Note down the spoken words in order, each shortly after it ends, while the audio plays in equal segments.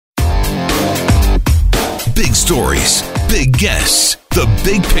Big stories, big guests, the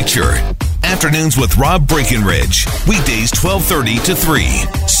big picture. Afternoons with Rob Breckenridge. Weekdays 1230 to 3,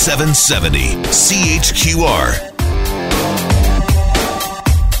 770 CHQR.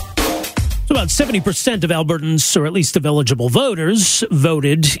 So about 70% of Albertans, or at least of eligible voters,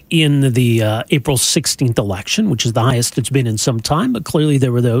 voted in the April 16th election, which is the highest it's been in some time. But clearly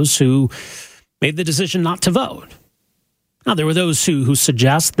there were those who made the decision not to vote. Now, there were those who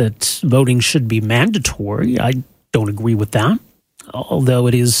suggest that voting should be mandatory. I don't agree with that, although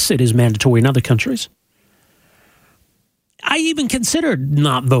it is mandatory in other countries. I even considered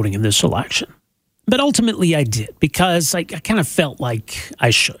not voting in this election, but ultimately I did because I kind of felt like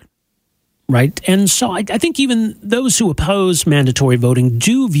I should, right? And so I think even those who oppose mandatory voting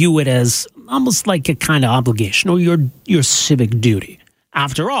do view it as almost like a kind of obligation or your civic duty.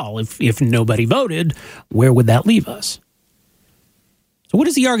 After all, if nobody voted, where would that leave us? So what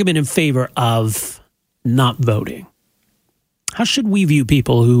is the argument in favor of not voting? How should we view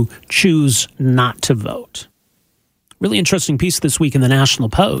people who choose not to vote? Really interesting piece this week in the National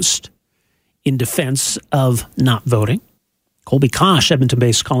Post in defense of not voting. Colby Kosh,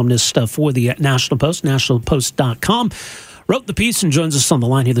 Edmonton-based columnist for the National Post, nationalpost.com, wrote the piece and joins us on the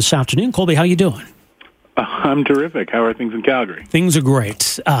line here this afternoon. Colby, how you doing? I'm terrific. How are things in Calgary? Things are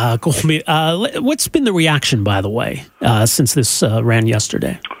great. Colby, what's been the reaction, by the way, since this ran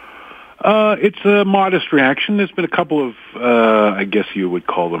yesterday? It's a modest reaction. There's been a couple of, I guess you would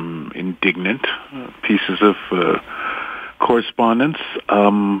call them indignant pieces of correspondence.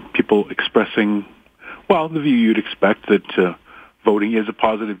 People expressing, well, the view you'd expect that voting is a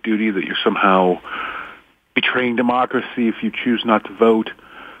positive duty, that you're somehow betraying democracy if you choose not to vote.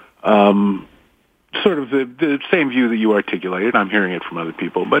 Sort of the same view that you articulated. I'm hearing it from other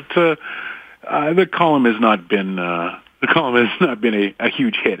people, but the column has not been a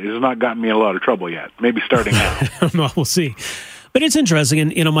huge hit. It has not gotten me in a lot of trouble yet. Maybe starting now. Well, we'll see. But it's interesting,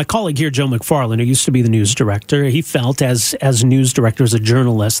 and my colleague here, Joe McFarland, who used to be the news director, he felt as news director, as a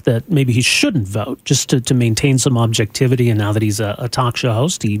journalist, that maybe he shouldn't vote just to maintain some objectivity. And now that he's a talk show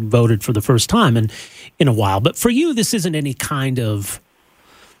host, he voted for the first time in a while. But for you, this isn't any kind of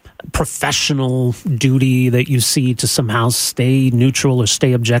professional duty that you see to somehow stay neutral or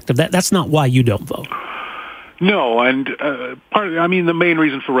stay objective. That's not why you don't vote. No, and the main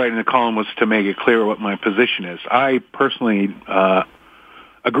reason for writing the column was to make it clear what my position is. I personally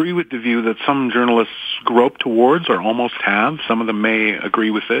agree with the view that some journalists grope towards or almost have. Some of them may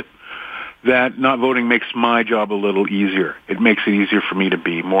agree with it, that not voting makes my job a little easier. It makes it easier for me to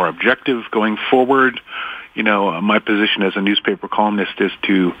be more objective going forward. You know, my position as a newspaper columnist is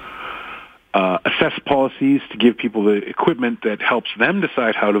to assess policies, to give people the equipment that helps them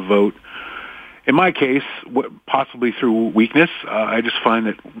decide how to vote. In my case, possibly through weakness, I just find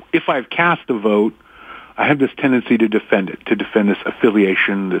that if I've cast a vote, I have this tendency to defend it, to defend this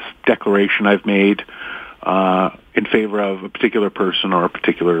affiliation, this declaration I've made in favor of a particular person or a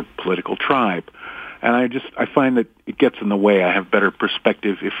particular political tribe. And I find that it gets in the way. I have better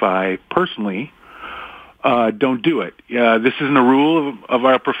perspective if I personally don't do it. This isn't a rule of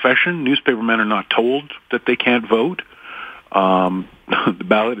our profession. Newspapermen are not told that they can't vote. The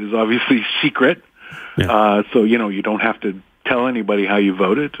ballot is obviously secret, so you don't have to tell anybody how you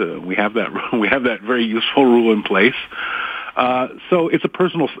voted. We have that very useful rule in place. So it's a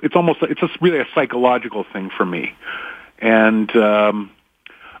personal. It's really a psychological thing for me, and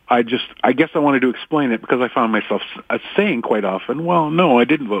I guess I wanted to explain it because I found myself saying quite often, well, no, I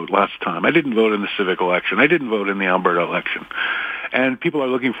didn't vote last time. I didn't vote in the civic election. I didn't vote in the Alberta election. And people are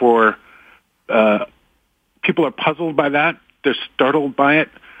looking for, people are puzzled by that. They're startled by it.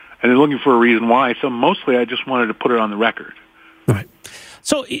 And they're looking for a reason why. So mostly I just wanted to put it on the record. Right.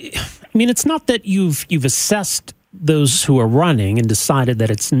 So, it's not that you've assessed those who are running and decided that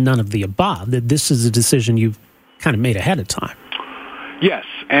it's none of the above, that this is a decision you've kind of made ahead of time. Yes,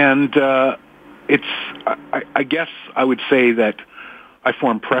 and I guess I would say that I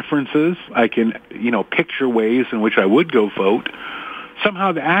form preferences. I can, picture ways in which I would go vote.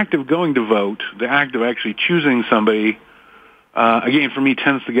 Somehow the act of going to vote, the act of actually choosing somebody, again, for me,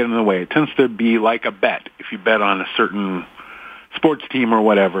 tends to get in the way. It tends to be like a bet. If you bet on a certain sports team or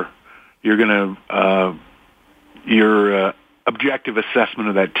whatever, you're going to, your objective assessment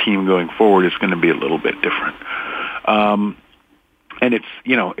of that team going forward is going to be a little bit different. And it's,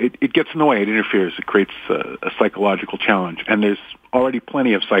 it gets in the way. It interferes. It creates a psychological challenge. And there's already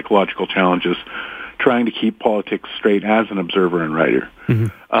plenty of psychological challenges trying to keep politics straight as an observer and writer.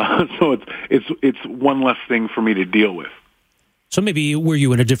 Mm-hmm. So it's one less thing for me to deal with. So maybe were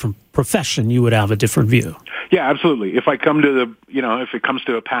you in a different profession, you would have a different view. Yeah, absolutely. If I come to the, if it comes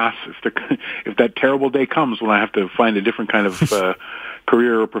to a pass, if that terrible day comes when I have to find a different kind of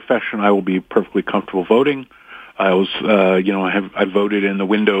career or profession, I will be perfectly comfortable voting. I was, I voted in the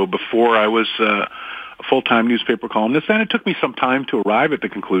window before I was a full-time newspaper columnist, and it took me some time to arrive at the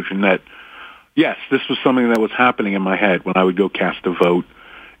conclusion that, yes, this was something that was happening in my head when I would go cast a vote.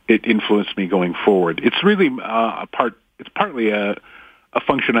 It influenced me going forward. It's really it's partly a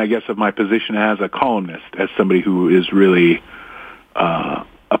function, I guess, of my position as a columnist, as somebody who is really a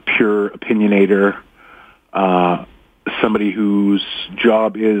pure opinionator, somebody whose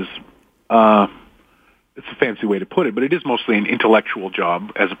job is, it's a fancy way to put it, but it is mostly an intellectual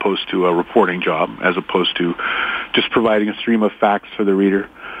job as opposed to a reporting job, as opposed to just providing a stream of facts for the reader.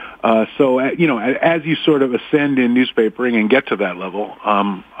 So, as you sort of ascend in newspapering and get to that level,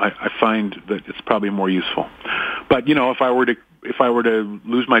 I find that it's probably more useful. But, if I were to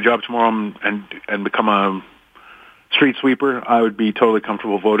lose my job tomorrow and become a street sweeper, I would be totally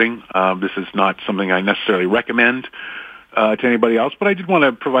comfortable voting. This is not something I necessarily recommend to anybody else, but I did want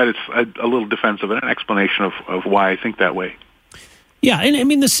to provide a little defense of it, an explanation of why I think that way. Yeah, and I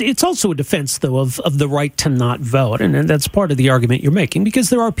mean, it's also a defense, though, of the right to not vote, and that's part of the argument you're making, because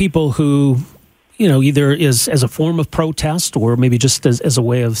there are people who, either is as a form of protest or maybe just as a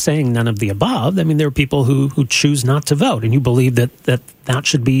way of saying none of the above. I mean, there are people who choose not to vote, and you believe that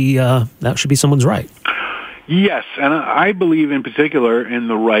should be someone's right. Yes, and I believe in particular in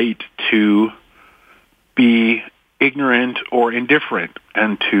the right to be ignorant or indifferent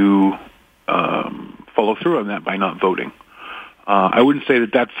and to follow through on that by not voting. I wouldn't say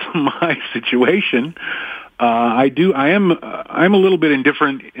that that's my situation. I'm a little bit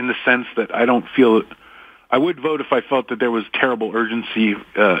indifferent in the sense that I don't feel I would vote if I felt that there was terrible urgency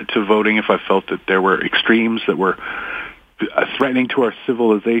to voting, if I felt that there were extremes that were threatening to our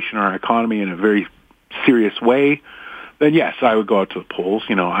civilization, our economy in a very serious way. Then yes, I would go out to the polls.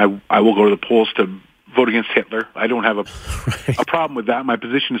 I will go to the polls to vote against Hitler. I don't have a problem with that. My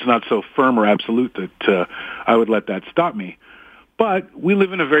position is not so firm or absolute that I would let that stop me. But we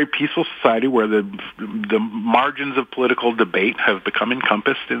live in a very peaceful society where the margins of political debate have become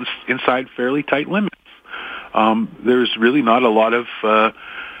encompassed inside fairly tight limits. There's really not a lot of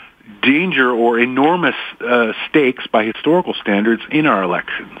danger or enormous stakes by historical standards in our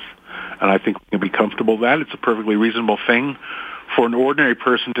elections. And I think we can be comfortable with that. It's a perfectly reasonable thing for an ordinary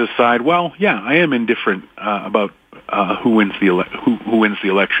person to decide, well, yeah, I am indifferent about who wins the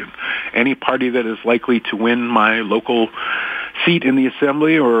election. Any party that is likely to win my local seat in the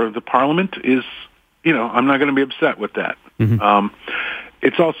assembly or the parliament is, I'm not going to be upset with that. Mm-hmm.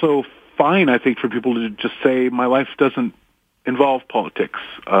 It's also fine, I think, for people to just say my life doesn't involve politics.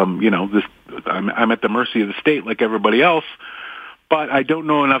 I'm at the mercy of the state like everybody else, but I don't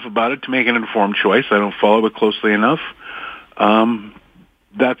know enough about it to make an informed choice. I don't follow it closely enough.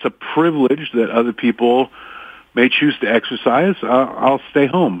 That's a privilege that other people may choose to exercise. I'll stay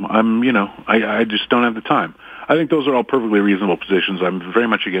home. I just don't have the time. I think those are all perfectly reasonable positions. I'm very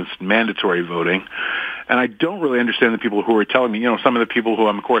much against mandatory voting. And I don't really understand the people who are telling me, some of the people who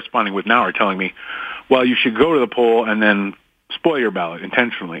I'm corresponding with now are telling me, well, you should go to the poll and then spoil your ballot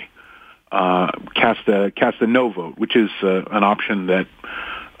intentionally. Cast a no vote, which is an option that's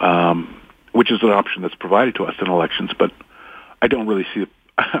provided to us in elections, but I don't really see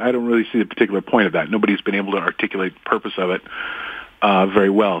the particular point of that. Nobody's been able to articulate the purpose of it very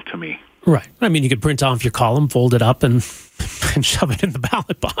well to me. Right. I mean, you could print off your column, fold it up, and shove it in the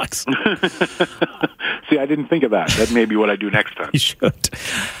ballot box. See, I didn't think of that. That may be what I do next time. You should.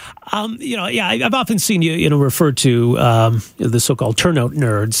 I've often seen you refer to the so-called turnout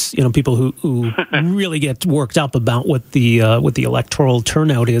nerds. People who really get worked up about what the electoral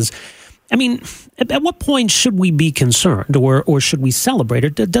turnout is. I mean, at what point should we be concerned, or should we celebrate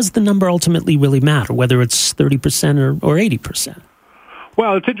it? Does the number ultimately really matter, whether it's 30% or 80%?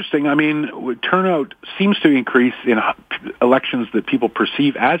 Well, it's interesting. I mean, turnout seems to increase in elections that people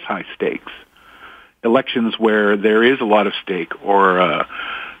perceive as high stakes, elections where there is a lot of stake, or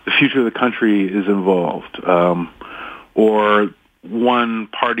the future of the country is involved, or one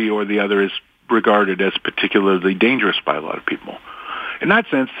party or the other is regarded as particularly dangerous by a lot of people. In that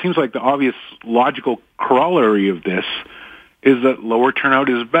sense, it seems like the obvious logical corollary of this is that lower turnout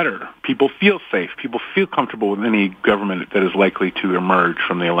is better. People feel safe. People feel comfortable with any government that is likely to emerge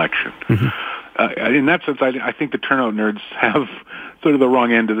from the election. Mm-hmm. In that sense, I think the turnout nerds have sort of the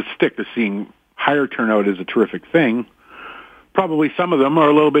wrong end of the stick. They're seeing higher turnout as a terrific thing. Probably some of them are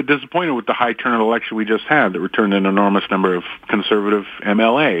a little bit disappointed with the high turnout election we just had that returned an enormous number of conservative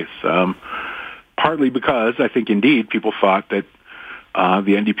MLAs, partly because I think indeed people thought that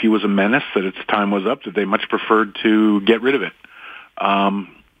the NDP was a menace, that its time was up, that they much preferred to get rid of it. I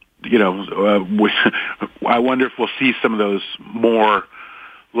wonder if we'll see some of those more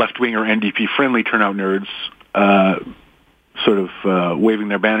left-wing or NDP-friendly turnout nerds waving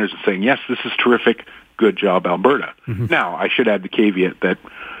their banners and saying, yes, this is terrific, good job, Alberta. Mm-hmm. Now, I should add the caveat that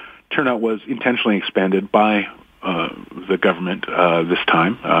turnout was intentionally expanded by the government this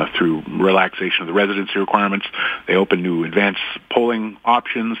time through relaxation of the residency requirements. They opened new advanced polling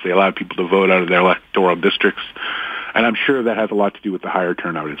options. They allowed people to vote out of their electoral districts. And I'm sure that has a lot to do with the higher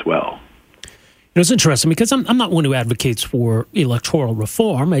turnout as well. It's interesting because I'm not one who advocates for electoral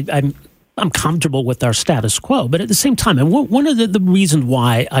reform. I'm comfortable with our status quo. But at the same time, and one of the reasons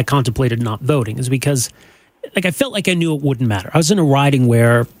why I contemplated not voting is because I felt like I knew it wouldn't matter. I was in a riding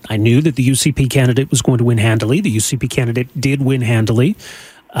where I knew that the UCP candidate was going to win handily. The UCP candidate did win handily.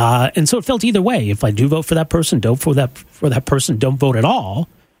 And so it felt either way. If I do vote for that person, don't for that person, don't vote at all,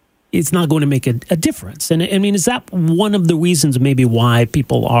 it's not going to make a difference. And I mean, is that one of the reasons maybe why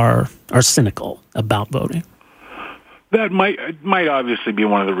people are cynical about voting? That might obviously be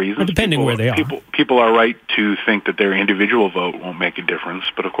one of the reasons. Depending where they are. People are right to think that their individual vote won't make a difference.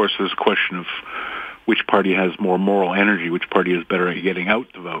 But of course, there's a question of which party has more moral energy, which party is better at getting out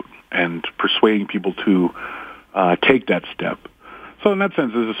the vote and persuading people to take that step. So in that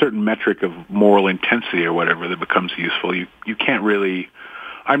sense, there's a certain metric of moral intensity or whatever that becomes useful. You can't really...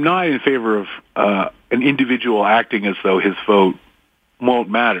 I'm not in favor of an individual acting as though his vote won't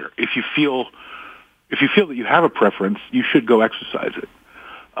matter. If you feel that you have a preference, you should go exercise it.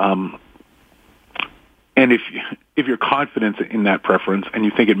 And if you're confident in that preference and you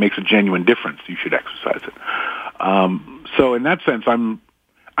think it makes a genuine difference, you should exercise it. So in that sense,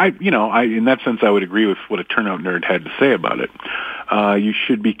 I would agree with what a turnout nerd had to say about it. You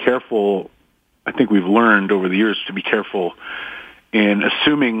should be careful. I think we've learned over the years to be careful in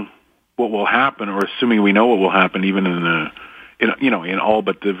assuming what will happen, or assuming we know what will happen, even in all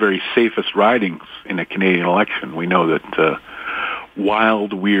but the very safest ridings in a Canadian election. We know that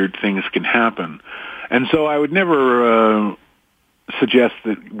wild, weird things can happen. And so I would never suggest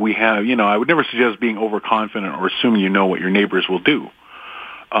that we have, I would never suggest being overconfident or assuming you know what your neighbors will do.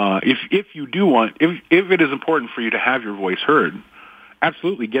 If you do want, if it is important for you to have your voice heard,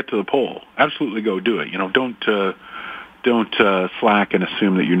 absolutely get to the poll. Absolutely go do it. Don't slack and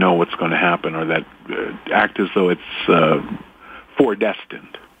assume that you know what's going to happen, or that act as though it's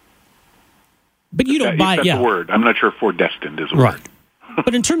foredestined. But you don't buy, that's a word. I'm not sure foredestined is a right. word.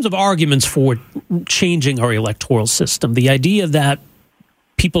 But in terms of arguments for changing our electoral system, the idea that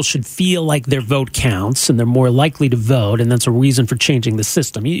people should feel like their vote counts and they're more likely to vote, and that's a reason for changing the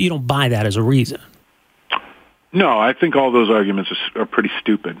system, you don't buy that as a reason. No, I think all those arguments are pretty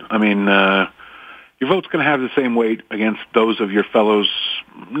stupid. I mean, your vote's going to have the same weight against those of your fellows,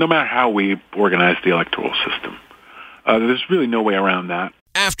 no matter how we organize the electoral system. There's really no way around that.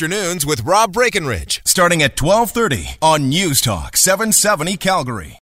 Afternoons with Rob Breckenridge, starting at 12:30 on News Talk 770 Calgary.